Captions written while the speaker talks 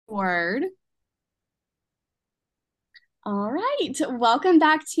Word. All right. Welcome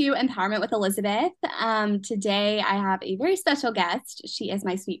back to Empowerment with Elizabeth. Today I have a very special guest. She is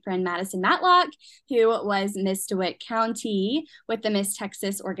my sweet friend, Madison Matlock, who was Miss DeWitt County with the Miss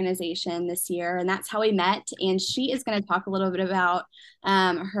Texas organization this year. And that's how we met. And she is going to talk a little bit about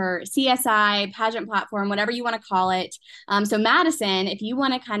her CSI pageant platform, whatever you want to call it. So, Madison, if you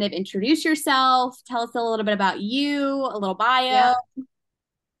want to kind of introduce yourself, tell us a little bit about you, a little bio. Yeah.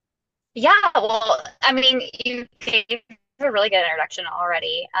 Yeah, well, I mean, you gave a really good introduction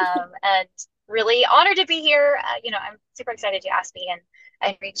already. And really honored to be here. I'm super excited you asked me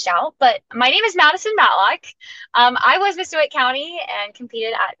and reached out. But my name is Madison Matlock. I was Miss DeWitt County and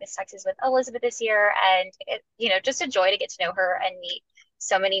competed at Miss Texas with Elizabeth this year. And just a joy to get to know her and meet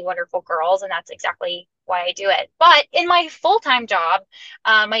so many wonderful girls. And that's exactly why I do it. But in my full-time job,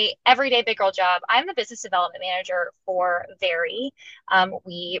 my everyday big girl job, I'm the business development manager for Very.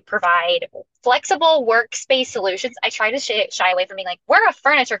 We provide flexible workspace solutions. I try to shy away from being like, we're a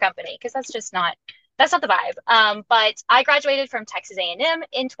furniture company, because that's not the vibe. But I graduated from Texas A&M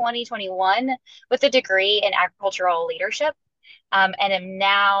in 2021 with a degree in agricultural leadership. And am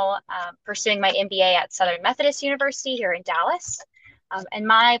now pursuing my MBA at Southern Methodist University here in Dallas. And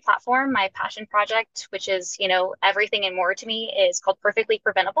my platform, my passion project, which is, everything and more to me, is called Perfectly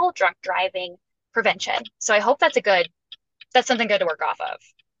Preventable Drunk Driving Prevention. So I hope that's something good to work off of.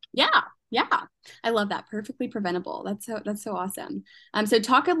 Yeah, yeah. I love that. Perfectly preventable. That's so awesome. So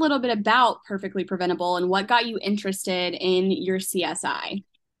talk a little bit about perfectly preventable and what got you interested in your CSI.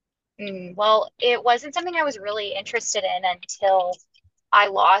 Well, it wasn't something I was really interested in until I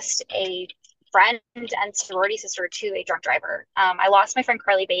lost a friend and sorority sister to a drunk driver. I lost my friend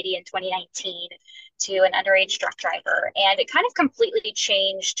Carly Beatty in 2019 to an underage drunk driver, and it kind of completely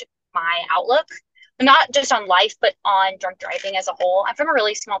changed my outlook, not just on life, but on drunk driving as a whole. I'm from a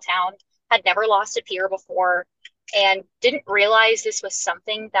really small town, had never lost a peer before, and didn't realize this was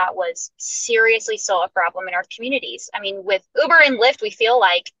something that was seriously still a problem in our communities. I mean, with Uber and Lyft, we feel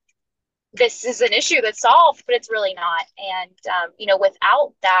like this is an issue that's solved, but it's really not. And,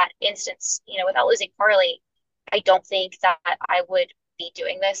 without that instance, without losing Carly, I don't think that I would be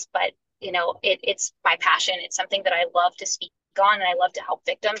doing this, but, it's my passion. It's something that I love to speak on, and I love to help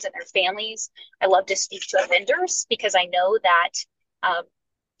victims and their families. I love to speak to offenders because um, I know that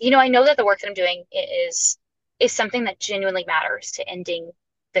the work that I'm doing is something that genuinely matters to ending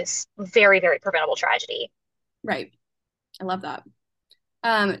this very, very preventable tragedy. Right. I love that.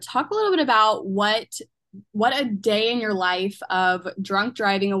 Talk a little bit about what a day in your life of drunk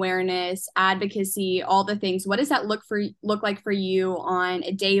driving awareness, advocacy, all the things. What does that look like for you on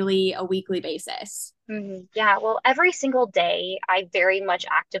a daily, a weekly basis? Yeah, well, every single day, I very much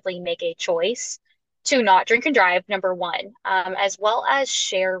actively make a choice to not drink and drive, number one, as well as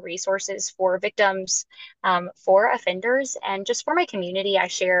share resources for victims, for offenders, and just for my community. I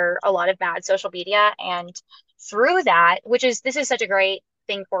share a lot of mad social media. And through that, this is such a great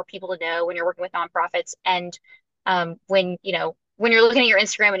thing for people to know when you're working with nonprofits and when you're looking at your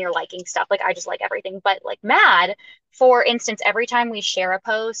Instagram and you're liking stuff, like I just like everything, but like Mad, for instance, every time we share a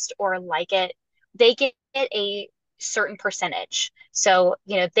post or like it, they get a certain percentage. So,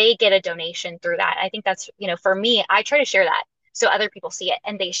 they get a donation through that. I think that's, for me, I try to share that so other people see it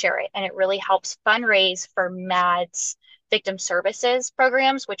and they share it. And it really helps fundraise for MAD's victim services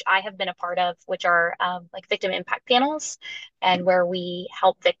programs, which I have been a part of, which are like victim impact panels, and where we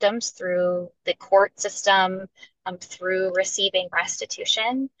help victims through the court system, through receiving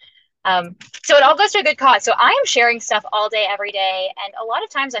restitution. So it all goes to a good cause. So I am sharing stuff all day, every day. And a lot of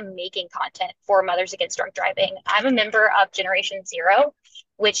times I'm making content for Mothers Against Drunk Driving. I'm a member of Generation Zero,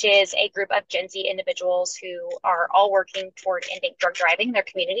 which is a group of Gen Z individuals who are all working toward ending drunk driving in their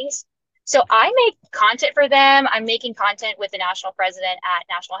communities. So I make content for them. I'm making content with the national president at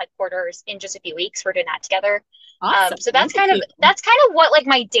national headquarters in just a few weeks. We're doing that together. Awesome. So Look at you. that's kind of what like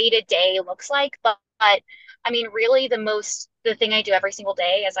my day to day looks like. But I mean, really, the thing I do every single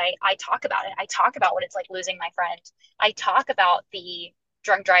day is I talk about it. I talk about what it's like losing my friend. I talk about the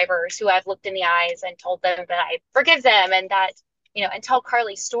drunk drivers who I've looked in the eyes and told them that I forgive them, and that, and tell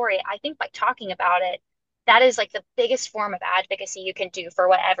Carly's story. I think by talking about it, that is like the biggest form of advocacy you can do for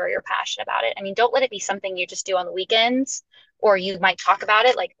whatever you're passionate about it. I mean, don't let it be something you just do on the weekends or you might talk about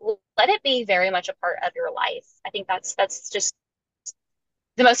it. Like, let it be very much a part of your life. I think that's just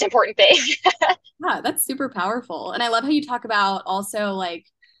the most important thing. Yeah, that's super powerful. And I love how you talk about also like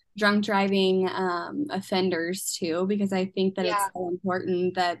drunk driving offenders too, because I think that it's Yeah, so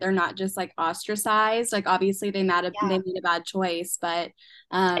important that they're not just like ostracized. Like obviously they yeah, made a bad choice, but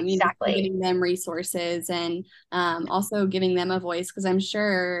exactly. giving them resources and also giving them a voice, because I'm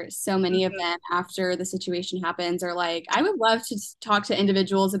sure so many of Mhm. them after the situation happens are like, I would love to talk to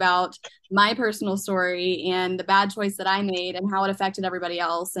individuals about my personal story and the bad choice that I made and how it affected everybody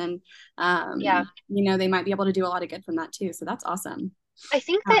else. And Yeah. they might be able to do a lot of good from that too. So that's awesome. I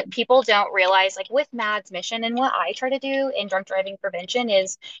think that Um, people don't realize, like with MAD's mission and what I try to do in drunk driving prevention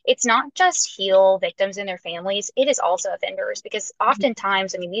is it's not just heal victims and their families, it is also offenders because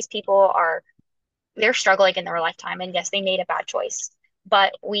oftentimes, I mean, these people are they're struggling in their lifetime and yes, they made a bad choice.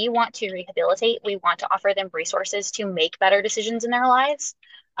 But we want to rehabilitate, we want to offer them resources to make better decisions in their lives.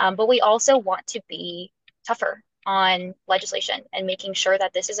 But we also want to be tougher on legislation and making sure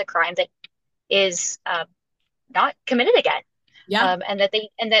that this is a crime that is not committed again yeah, and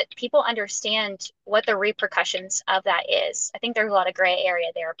that people understand what the repercussions of that is. I think there's a lot of gray area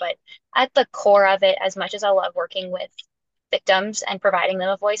there, but at the core of it, as much as I love working with victims and providing them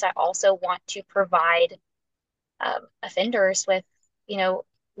a voice, I also want to provide offenders with, you know,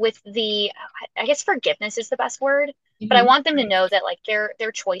 with the, I guess forgiveness is the best word, but I hmm want them to know that like their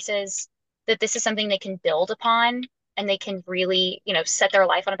choices, that this is something they can build upon and they can really, set their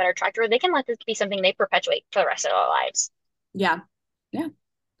life on a better track, or they can let this be something they perpetuate for the rest of their lives. yeah, yeah.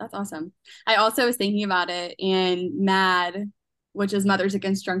 That's awesome. I also was thinking about it in MAD, which is Mothers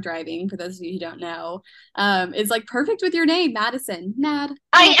Against Drunk Driving, for those of you who don't know, is like perfect with your name, Madison. Mad.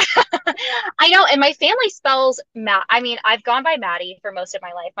 Oh, I I know, and my family spells Matt. I mean, I've gone by Maddie for most of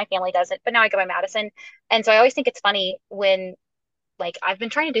my life. My family doesn't, but now I go by Madison. And so I always think it's funny when like I've been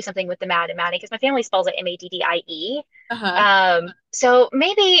trying to do something with the Mad and Maddie because my family spells it Maddie. uh-huh. So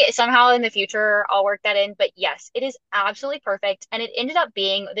maybe somehow in the future I'll work that in. But yes, it is absolutely perfect. And it ended up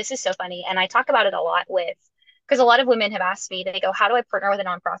being, this is so funny. And I talk about it a lot with, because a lot of women have asked me, they go, how do I partner with a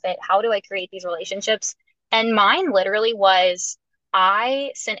nonprofit? How do I create these relationships? And mine literally was,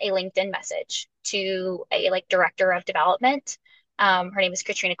 I sent a LinkedIn message to a like director of development. Her name is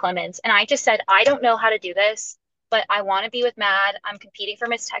Katrina Clemens. And I just said, I don't know how to do this, but I want to be with Mad. I'm competing for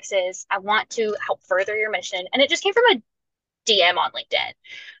Miss Texas. I want to help further your mission. And it just came from a DM on LinkedIn.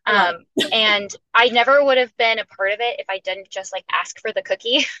 I love And I never would have been a part of it if I didn't just like ask for the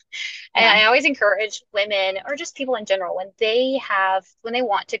cookie. And Yeah, I always encourage women or just people in general when they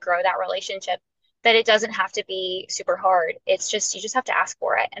want to grow that relationship, that it doesn't have to be super hard. It's just, you just have to ask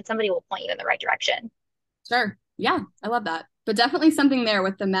for it and somebody will point you in the right direction. sure. Yeah, I love that. But definitely something there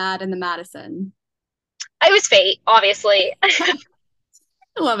with the Mad and the Madison. It was fate, obviously.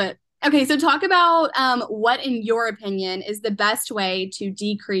 I love it. Okay, so talk about what, in your opinion, is the best way to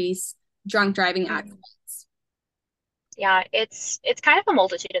decrease drunk driving accidents. Yeah, it's kind of a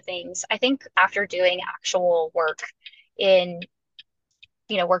multitude of things. I think after doing actual work in,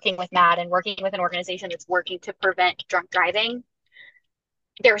 working with Matt and working with an organization that's working to prevent drunk driving,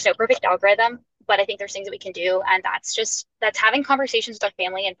 there's no perfect algorithm, but I think there's things that we can do, and that's having conversations with our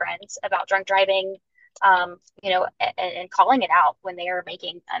family and friends about drunk driving, and calling it out when they are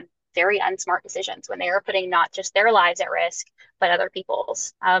making very unsmart decisions, when they are putting not just their lives at risk, but other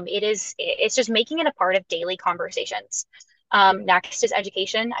people's. It's just making it a part of daily conversations. Next is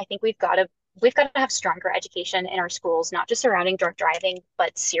education. I think we've got to have stronger education in our schools, not just surrounding drunk driving,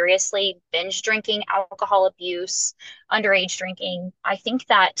 but seriously binge drinking, alcohol abuse, underage drinking. I think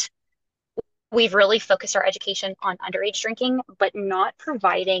that we've really focused our education on underage drinking, but not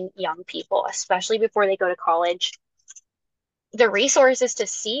providing young people, especially before they go to college, the resources to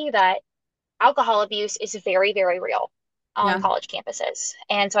see that alcohol abuse is very, very real on Yeah, college campuses.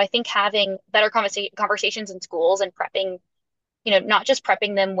 And so I think having better conversations in schools and prepping, not just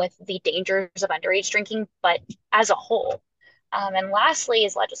prepping them with the dangers of underage drinking, but as a whole. And lastly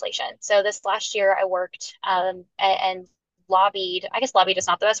is legislation. So this last year I worked and lobbied, I guess lobbied is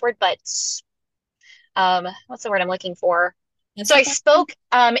not the best word, but what's the word I'm looking for? So I testify. spoke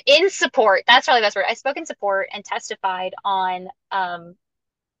in support. That's probably the best word. I spoke in support and testified on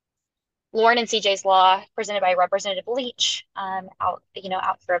Lauren and CJ's law presented by Representative Leach out here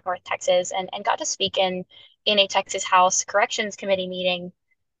of North Texas and got to speak in a Texas House Corrections Committee meeting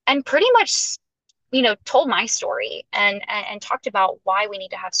and pretty much told my story and talked about why we need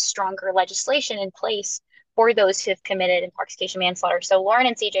to have stronger legislation in place for those who have committed intoxication manslaughter. So Lauren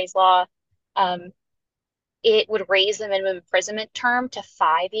and CJ's law, um, it would raise the minimum imprisonment term to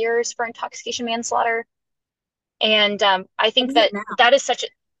 5 years for intoxication manslaughter. And I What think is it that now? that is such a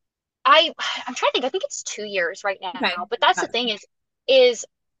I I'm trying to think. I think it's 2 years right now. Okay, But that's the gotcha. thing is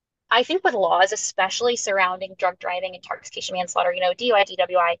I think with laws, especially surrounding drunk driving, intoxication, manslaughter, DUI,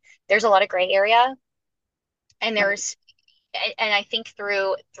 DWI, there's a lot of gray area. And Right. there's and I think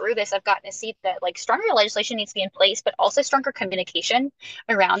through this, I've gotten to see that like stronger legislation needs to be in place, but also stronger communication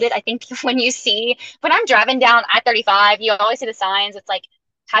around it. I think when I'm driving down I-35, you always see the signs. It's like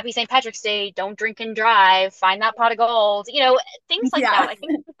Happy St. Patrick's Day, don't drink and drive, find that pot of gold, things like that. Yeah. I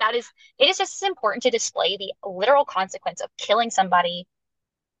think it is just as important to display the literal consequence of killing somebody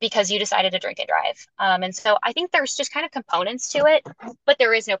because you decided to drink and drive. And so I think there's just kind of components to it, but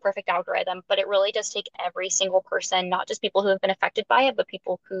there is no perfect algorithm. But it really does take every single person, not just people who have been affected by it, but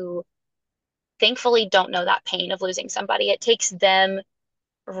people who thankfully don't know that pain of losing somebody. It takes them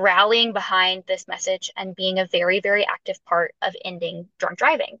rallying behind this message and being a very, very active part of ending drunk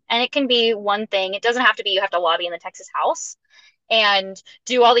driving. And it can be one thing, it doesn't have to be you have to lobby in the Texas House and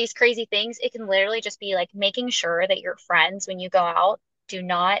do all these crazy things. It can literally just be like making sure that your friends, when you go out, do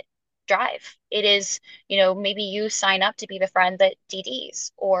not drive. It is, maybe you sign up to be the friend that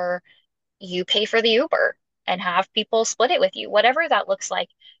DDs, or you pay for the Uber and have people split it with you, whatever that looks like.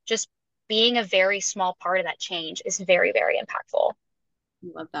 Just being a very small part of that change is very, very impactful.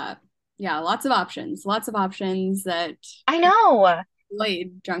 Love that. Yeah, lots of options that I know.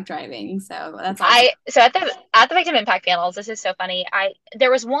 avoid drunk driving. So that's awesome. So at the victim impact panels, this is so funny. I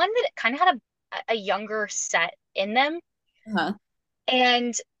There was one that kind of had a younger set in them. Uh-huh.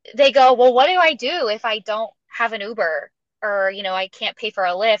 And they go, well, what do I do if I don't have an Uber or, I can't pay for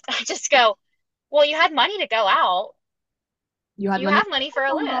a Lyft? I just go, well, you had money to go out. You had You money. have money for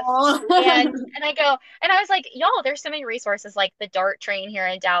a Lyft. And Oh. and I go, and I was like, y'all, there's so many resources. Like the DART train here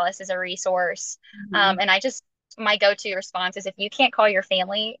in Dallas is a resource. Mhm. And my go-to response is if you can't call your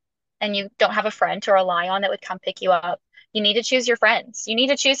family and you don't have a friend to rely on that would come pick you up, you need to choose your friends. You need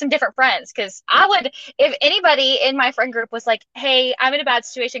to choose some different friends. Because if anybody in my friend group was like, hey, I'm in a bad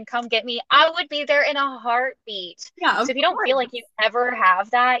situation, come get me, I would be there in a heartbeat. Yeah, So of if you don't feel course. like you ever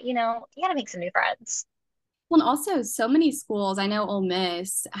have that, you gotta make some new friends. Well, and also so many schools, I know Ole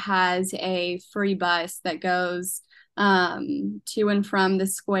Miss has a free bus that goes to and from the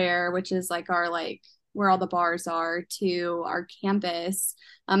square, which is like our like where all the bars are, to our campus.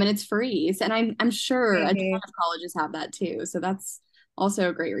 And it's free. So, and I'm sure a ton Mm-hmm. of colleges have that too. So that's also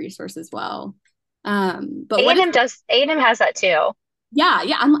a great resource as well. But what is A&M has that too. yeah,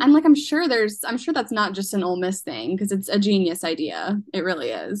 yeah, I'm like I'm sure that's not just an Ole Miss thing because it's a genius idea. It really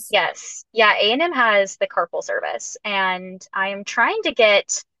is. Yes. Yeah, A&M has the carpool service, and I am trying to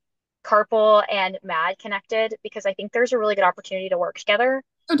get carpool and MAD connected because I think there's a really good opportunity to work together.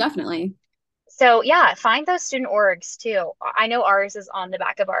 Oh, definitely. So yeah, find those student orgs too. I know ours is on the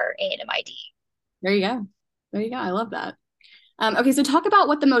back of our A&M ID. There you go. There you go. I love that. Okay, so talk about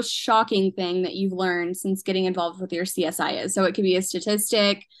what the most shocking thing that you've learned since getting involved with your CSI is. So it could be a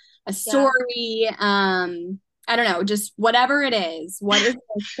statistic, a Yeah. story, I don't know, just whatever it is. What is the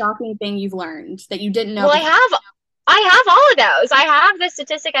most shocking thing you've learned that you didn't know Well, before? I have all of those. I have the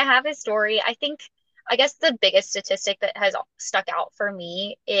statistic, I have the story. I guess the biggest statistic that has stuck out for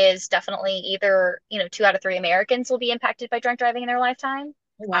me is definitely either, 2 out of 3 Americans will be impacted by drunk driving in their lifetime.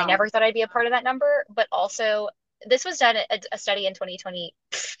 Oh, I wow. never thought I'd be a part of that number, but also this was done a study in 2020,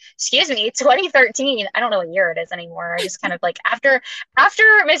 excuse me, 2013. I don't know what year it is anymore. I just kind of like after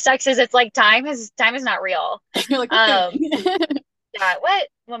Miss Texas, it's like time is not real. You're like, what's going Um, on? yeah, what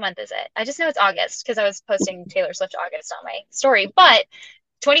month is it? I just know it's August because I was posting Taylor Swift August on my story. But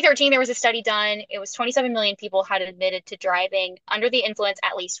 2013, there was a study done. It was 27 million people had admitted to driving under the influence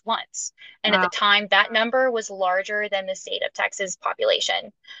at least once. And at the Wow. time, that number was larger than the state of Texas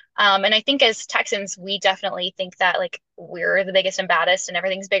population. And I think as Texans, we definitely think that like we're the biggest and baddest and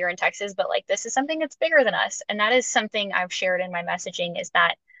everything's bigger in Texas, but like this is something that's bigger than us. And that is something I've shared in my messaging is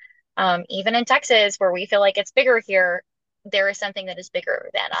that even in Texas, where we feel like it's bigger here, there is something that is bigger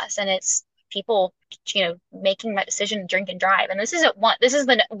than us, and it's people, making that decision to drink and drive. And this isn't one. This is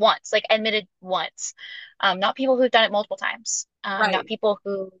the once, like admitted once, not people who've done it multiple times, not Right. people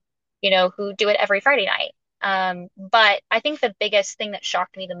who do it every Friday night. But I think the biggest thing that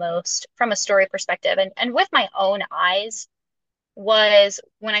shocked me the most from a story perspective and with my own eyes was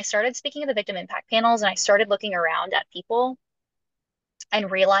when I started speaking at the victim impact panels and I started looking around at people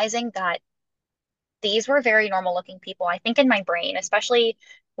and realizing that these were very normal looking people. I think in my brain, especially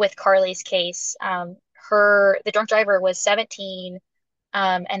with Carly's case, the drunk driver was 17,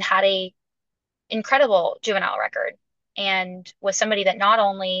 and had a incredible juvenile record and was somebody that not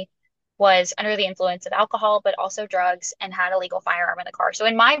only was under the influence of alcohol, but also drugs and had a legal firearm in the car. So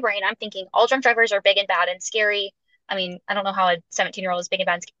in my brain, I'm thinking all drunk drivers are big and bad and scary. I mean, I don't know how a 17-year-old is big and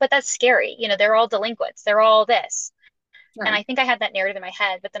bad, but that's scary. They're all delinquents. They're all this. And Sure. I think I had that narrative in my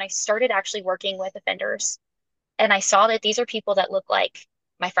head, but then I started actually working with offenders and I saw that these are people that look like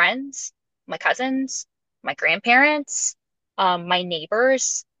my friends, my cousins, my grandparents, my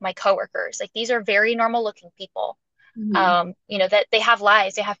neighbors, my coworkers. Like these are very normal looking people. Hmm. That they have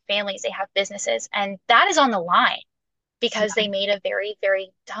lives, they have families, they have businesses, and that is on the line because Yeah. they made a very,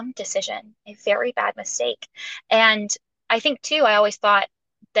 very dumb decision, a very bad mistake. And I think too, I always thought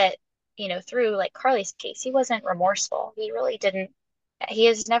that, through like Carly's case, he wasn't remorseful. He really didn't, he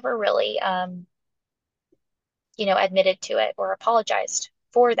has never really, admitted to it or apologized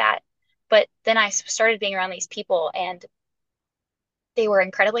for that. But then I started being around these people and they were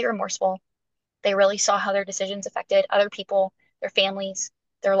incredibly remorseful. They really saw how their decisions affected other people, their families,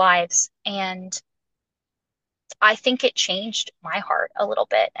 their lives. And I think it changed my heart a little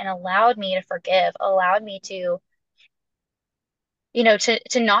bit and allowed me to forgive, allowed me to,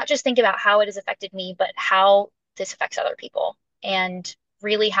 to not just think about how it has affected me, but how this affects other people and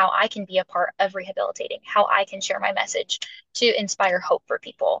really how I can be a part of rehabilitating, how I can share my message to inspire hope for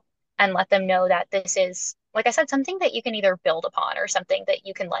people and let them know that this is, like I said, something that you can either build upon or something that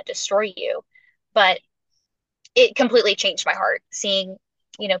you can let destroy you. But it completely changed my heart seeing,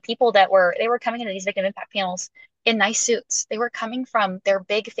 people that were coming into these victim impact panels in nice suits. They were coming from their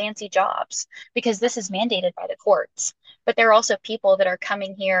big fancy jobs because this is mandated by the courts. But there are also people that are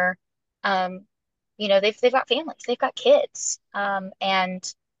coming here, um, they've got families, they've got kids.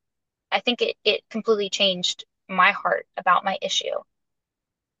 And I think it completely changed my heart about my issue.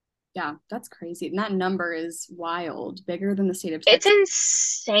 Yeah, that's crazy. And that number is wild, bigger than the state of It's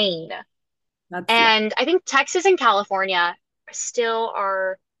Texas. insane. That's, yeah. And I think Texas and California still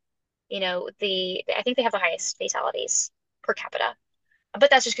are I think they have the highest fatalities per capita. But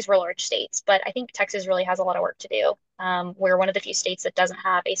that's just because we're large states. But I think Texas really has a lot of work to do. We're one of the few states that doesn't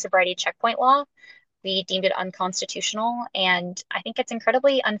have a sobriety checkpoint law. We deemed it unconstitutional, and I think it's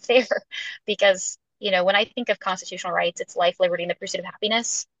incredibly unfair because, when I think of constitutional rights, it's life, liberty, and the pursuit of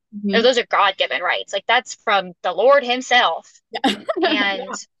happiness. Mhm. Those are God-given rights. Like that's from the Lord himself. Yeah. And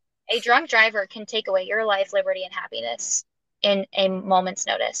a drunk driver can take away your life, liberty, and happiness in a moment's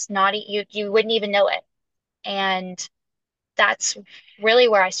notice. Not you wouldn't even know it. And that's really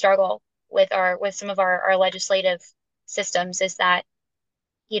where I struggle with some of our legislative systems is that,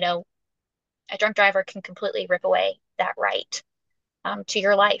 you know, a drunk driver can completely rip away that right to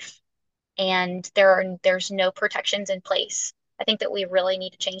your life. And there's no protections in place. I think that we really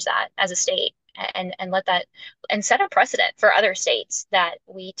need to change that as a state and let that and set a precedent for other states that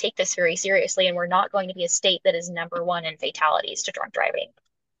we take this very seriously and we're not going to be a state that is number one in fatalities to drunk driving.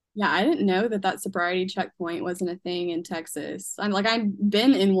 Yeah, I didn't know that that sobriety checkpoint wasn't a thing in Texas. I'm like, I've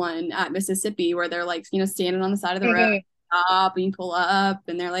been in one at Mississippi where they're like, standing on the side of the road, Hmm. stop, and you pull up,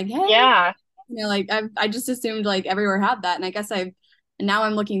 and they're like, hey, Yeah. like I just assumed like everywhere had that, and and now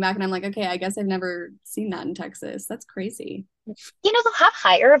I'm looking back and I'm like, okay, I guess I've never seen that in Texas. That's crazy. They'll have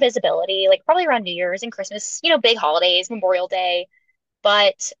higher visibility, like probably around New Year's and Christmas, big holidays, Memorial Day.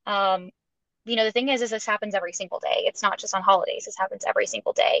 But the thing is this happens every single day. It's not just on holidays. This happens every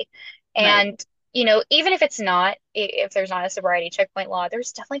single day. Right. And, even if it's not, if there's not a sobriety checkpoint law,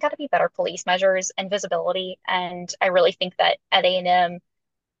 there's definitely got to be better police measures and visibility. And I really think that at A&M,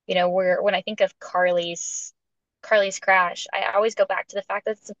 where when I think of Carly's crash, I always go back to the fact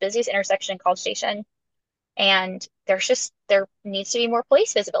that it's the busiest intersection in College Station. And there needs to be more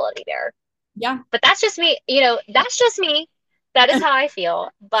police visibility there. Yeah. But that's just me, that's just me. That is how I feel.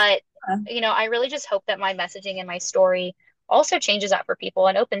 But, I really just hope that my messaging and my story also changes that for people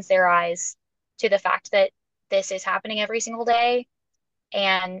and opens their eyes to the fact that this is happening every single day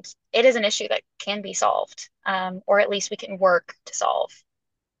and it is an issue that can be solved, or at least we can work to solve.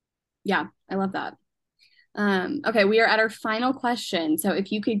 Yeah, I love that. Okay, we are at our final question. So,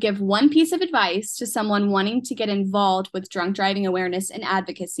 if you could give one piece of advice to someone wanting to get involved with drunk driving awareness and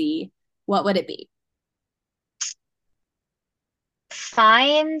advocacy, what would it be?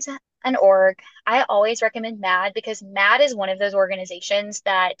 Find an org. I always recommend MAD because MAD is one of those organizations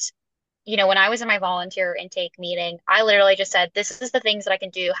that when I was in my volunteer intake meeting, I literally just said, this is the things that I can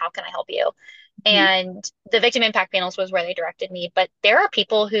do. How can I help you? Mhm. And the victim impact panels was where they directed me. But there are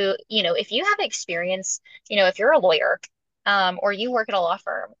people who, if you have experience, if you're a lawyer, or you work at a law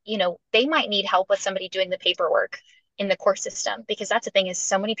firm, they might need help with somebody doing the paperwork in the court system because that's the thing is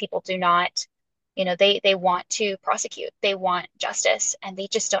so many people do not, they want to prosecute, they want justice, and they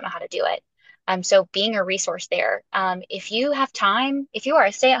just don't know how to do it. So being a resource there. If you have time, if you are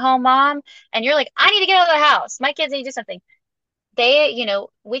a stay-at-home mom and you're like, I need to get out of the house, my kids need to do something,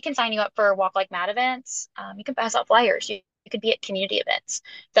 we can sign you up for Walk Like Mad events. You can pass out flyers. You could be at community events.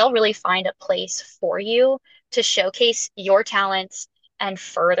 They'll really find a place for you to showcase your talents and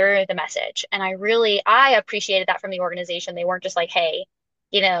further the message. And I appreciated that from the organization. They weren't just like, hey,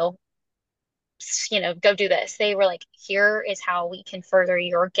 you know, go do this. They were like, here is how we can further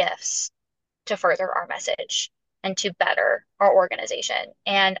your gifts to further our message and to better our organization.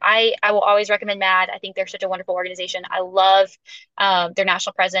 And I will always recommend MAD. I think they're such a wonderful organization. I love their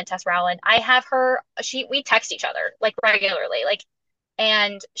national president, Tess Rowland. I have her, we text each other like regularly, like,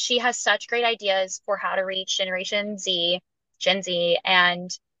 and she has such great ideas for how to reach Gen Z,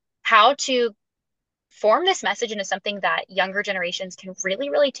 and how to form this message into something that younger generations can really,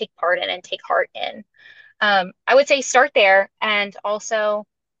 really take part in and take heart in. I would say start there. And also,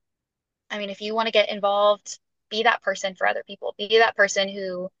 I mean, if you want to get involved, be that person for other people. Be that person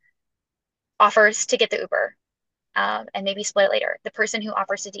who offers to get the Uber, and maybe split it later. The person who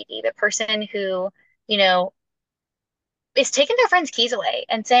offers to DD, the person who, you know, is taking their friend's keys away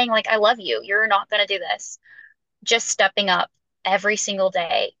and saying, like, I love you. You're not going to do this. Just stepping up every single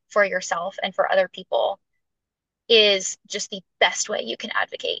day for yourself and for other people is just the best way you can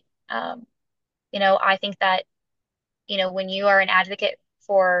advocate. I think that, when you are an advocate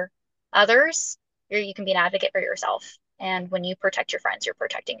for others, you can be an advocate for yourself. And when you protect your friends, you're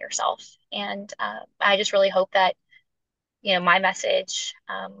protecting yourself. And I just really hope that, my message,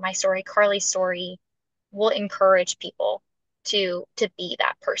 my story, Carly's story, will encourage people to be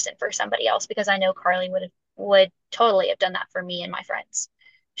that person for somebody else, because I know Carly would totally have done that for me and my friends.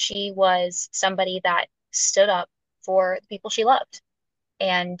 She was somebody that stood up for the people she loved.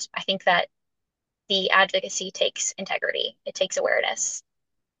 And I think that the advocacy takes integrity. It takes awareness.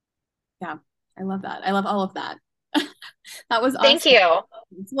 Yeah, I love that. I love all of that. That was Thank awesome. you.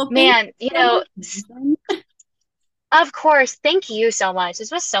 Well, thank Man, you so much, Madison. of course, thank you so much.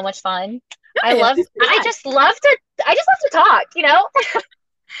 This was so much fun. Good. This was fun. I just love to talk.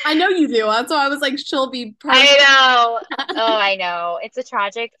 I know you do. That's why I was like, she'll be perfect. I know. Oh, I know. It's a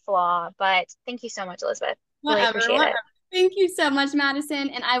tragic flaw, but thank you so much, Elizabeth. Really Whatever, appreciate whatever. it. Thank you so much, Madison.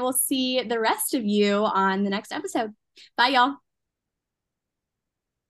 And I will see the rest of you on the next episode. Bye, y'all.